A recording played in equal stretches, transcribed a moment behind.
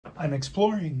I'm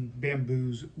exploring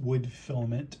Bambu's wood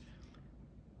filament.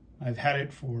 I've had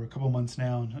it for a couple months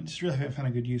now, and I just really haven't found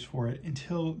a good use for it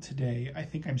until today. I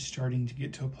think I'm starting to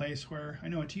get to a place where I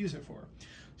know what to use it for.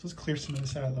 So let's clear some of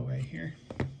this out of the way here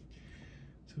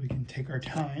so we can take our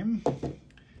time.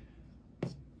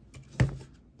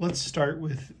 Let's start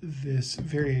with this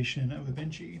variation of a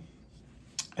benchy.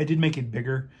 I did make it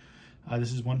bigger.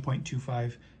 This is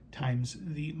 1.25 times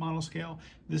the model scale.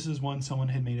 This is one someone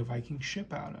had made a Viking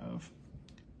ship out of.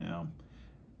 Now,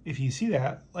 if you see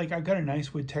that, like, I've got a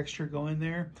nice wood texture going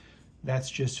there. That's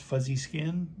just fuzzy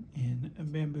skin in a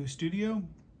Bambu studio,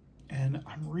 and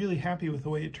I'm really happy with the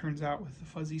way it turns out with the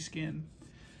fuzzy skin.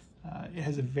 It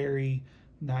has a very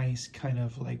nice kind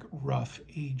of like rough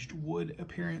aged wood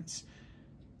appearance.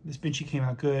 This benchy came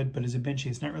out good, but as a benchy,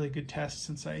 it's not really a good test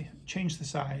since I changed the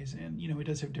size, and it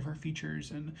does have different features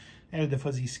and added the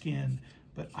fuzzy skin,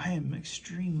 but I am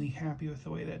extremely happy with the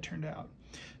way that turned out.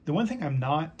 The one thing I'm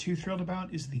not too thrilled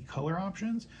about is the color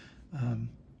options.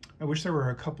 I wish there were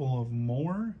a couple of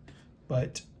more,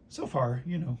 but so far,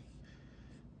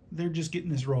 they're just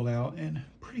getting this rolled out and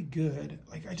pretty good.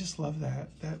 Like, I just love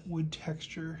that wood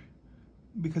texture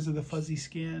because of the fuzzy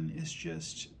skin. It's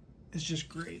just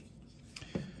great.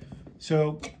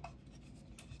 So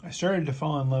I started to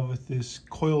fall in love with this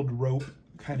coiled rope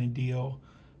kind of deal.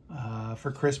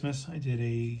 For Christmas, I did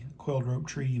a coiled rope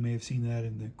tree. You may have seen that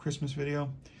in the Christmas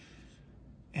video.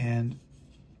 And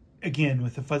again,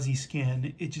 with the fuzzy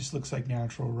skin, it just looks like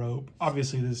natural rope.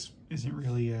 Obviously, this isn't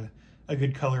really a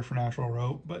good color for natural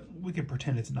rope, but we could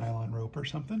pretend it's nylon rope or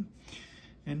something.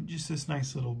 And just this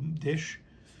nice little dish.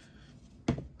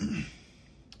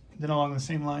 Then along the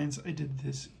same lines, I did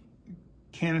this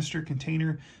canister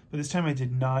container, but this time I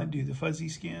did not do the fuzzy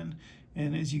skin.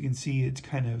 And as you can see, it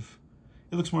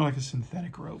looks more like a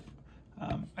synthetic rope.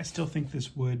 I still think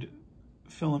this wood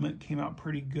filament came out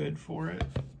pretty good for it.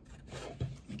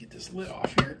 Let me get this lid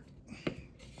off here.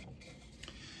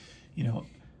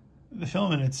 The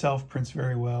filament itself prints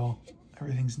very well.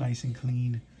 Everything's nice and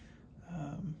clean.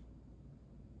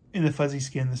 In the fuzzy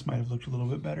skin, this might have looked a little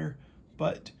bit better,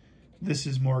 but this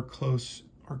is more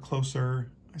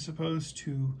closer, I suppose,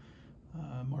 to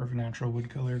more of a natural wood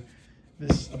color.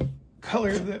 This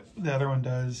color that the other one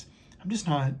does, I'm just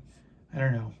not, I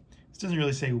don't know. This doesn't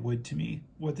really say wood to me.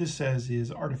 What this says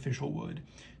is artificial wood.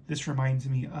 This reminds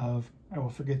me of, I will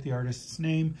forget the artist's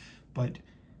name, but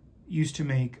used to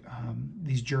make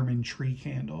these German tree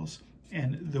candles,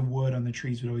 and the wood on the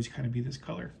trees would always kind of be this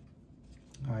color.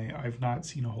 I've not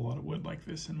seen a whole lot of wood like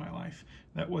this in my life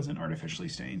that wasn't artificially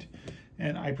stained,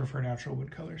 and I prefer natural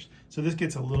wood colors. So this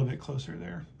gets a little bit closer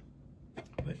there.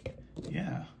 But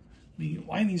yeah, let me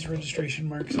line these registration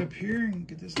marks up here and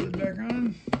get this lid back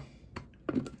on.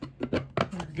 There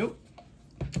we go.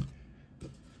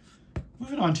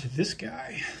 Moving on to this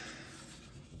guy.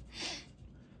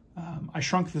 I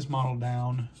shrunk this model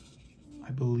down,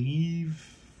 I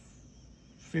believe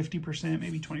 50%,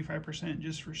 maybe 25%,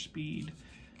 just for speed.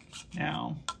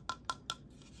 Now,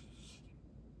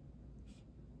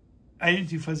 I didn't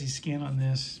do fuzzy skin on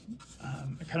this.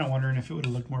 I'm kind of wondering if it would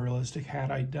have looked more realistic had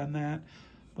I done that.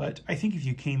 But I think if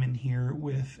you came in here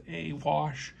with a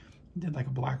wash, did like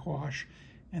a black wash,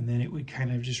 and then it would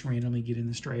kind of just randomly get in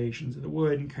the striations of the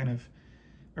wood and kind of,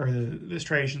 or the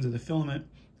striations of the filament.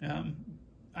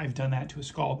 I've done that to a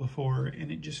skull before, and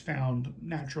it just found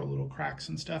natural little cracks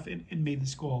and stuff. It made the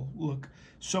skull look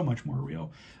so much more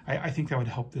real. I think that would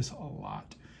help this a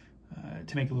lot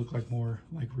to make it look like more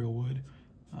like real wood.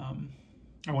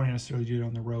 I won't necessarily do it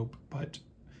on the rope, but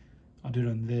I'll do it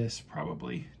on this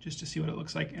probably just to see what it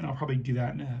looks like, and I'll probably do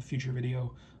that in a future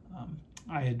video.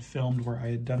 I had filmed where I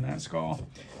had done that skull,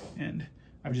 and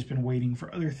I've just been waiting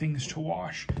for other things to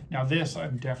wash. Now this,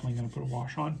 I'm definitely going to put a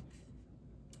wash on.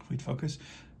 If we'd focus.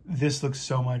 This looks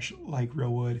so much like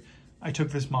real wood. I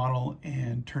took this model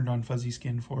and turned on fuzzy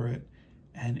skin for it,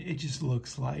 and it just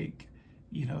looks like,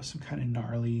 some kind of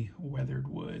gnarly weathered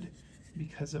wood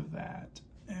because of that.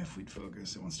 If we'd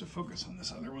focus, it wants to focus on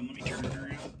this other one. Let me turn it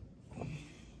around.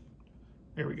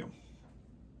 There we go.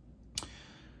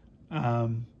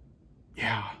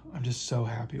 Yeah, I'm just so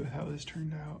happy with how this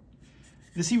turned out.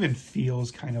 This even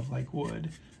feels kind of like wood.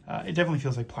 It definitely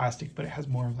feels like plastic, but it has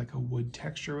more of like a wood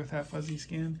texture with that fuzzy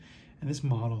skin. And this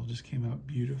model just came out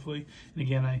beautifully. And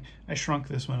again, I shrunk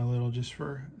this one a little just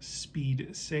for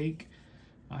speed's sake.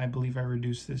 I believe I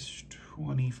reduced this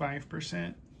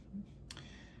 25%.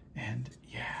 And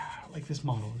yeah, like, this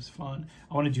model is fun.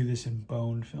 I want to do this in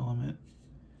bone filament.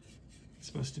 It's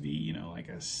supposed to be, like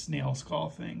a snail skull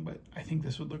thing, but I think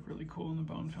this would look really cool in the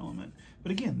bone filament.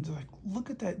 But again, like, look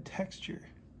at that texture.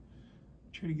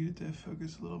 Try to get it to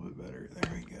focus a little bit better.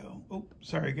 There we go. Oh,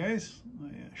 sorry guys,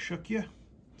 I shook you.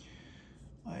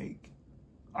 Like,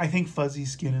 I think fuzzy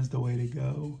skin is the way to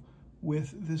go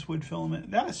with this wood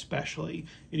filament. That especially,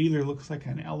 it either looks like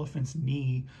an elephant's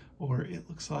knee or it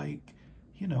looks like,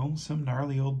 you know, some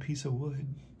gnarly old piece of wood.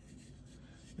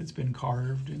 It's been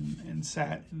carved and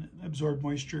sat and absorbed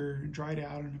moisture and dried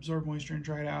out and absorbed moisture and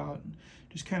dried out and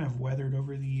just kind of weathered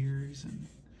over the years. And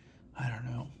I don't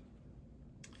know.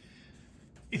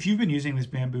 If you've been using this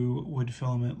Bambu wood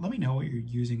filament, let me know what you're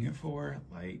using it for.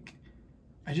 Like,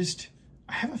 I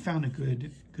haven't found a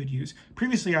good use.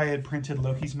 Previously, I had printed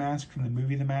Loki's mask from the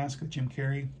movie The Mask with Jim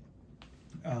Carrey.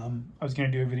 I was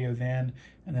going to do a video then,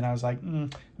 and then I was like, I'm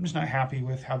just not happy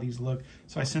with how these look.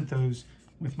 So I sent those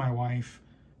with my wife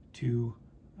to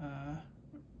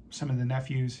some of the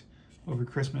nephews over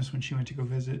Christmas when she went to go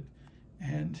visit.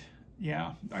 And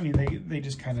yeah, I mean, they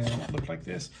just kind of look like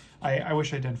this. I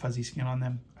wish I'd done fuzzy skin on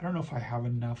them. I don't know if I have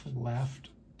enough left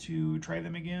to try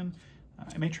them again.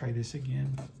 I may try this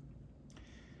again.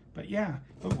 But yeah,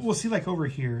 we'll see, like over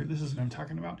here, this is what I'm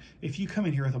talking about. If you come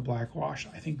in here with a black wash,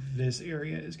 I think this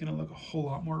area is gonna look a whole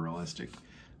lot more realistic.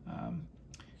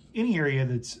 Any area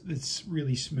that's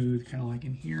really smooth, kind of like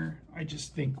in here, I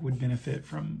just think would benefit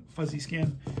from fuzzy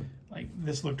skin. Like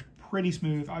this looked pretty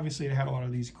smooth. Obviously it had a lot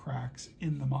of these cracks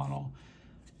in the model,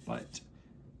 but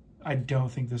I don't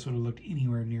think this would have looked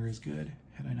anywhere near as good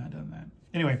had I not done that.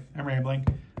 Anyway, I'm rambling.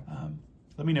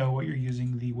 Let me know what you're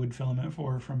using the wood filament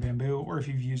for from Bambu, or if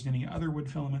you've used any other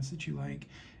wood filaments that you like,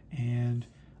 and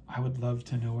I would love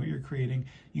to know what you're creating.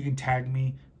 You can tag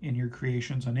me in your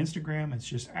creations on Instagram. It's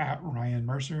just @Ryan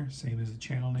Mercer, same as the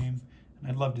channel name,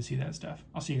 and I'd love to see that stuff.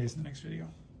 I'll see you guys in the next video.